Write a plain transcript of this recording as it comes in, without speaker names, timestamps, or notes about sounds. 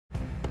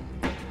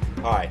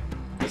Hi,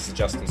 this is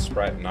Justin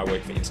Spratt and I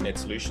work for Internet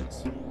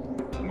Solutions.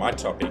 On my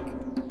topic,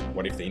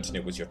 what if the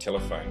internet was your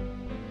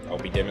telephone? I'll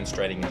be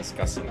demonstrating and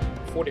discussing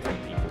 4 different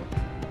people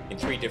in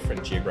 3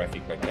 different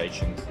geographic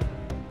locations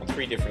on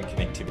 3 different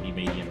connectivity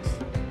mediums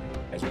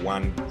as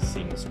one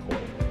seamless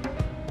call.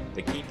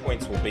 The key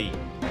points will be: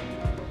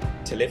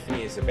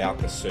 telephony is about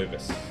the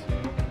service.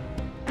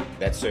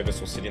 That service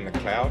will sit in the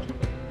cloud.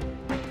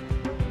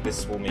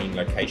 This will mean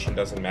location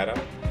doesn't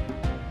matter.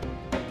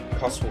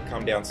 Costs will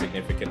come down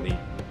significantly,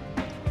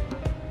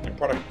 and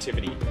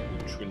productivity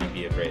will truly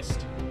be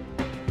addressed.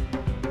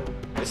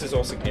 This is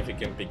all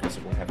significant because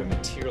it will have a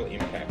material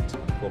impact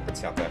on corporate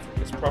South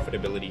Africa's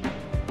profitability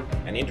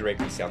and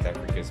indirectly South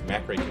Africa's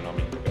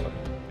macroeconomic development.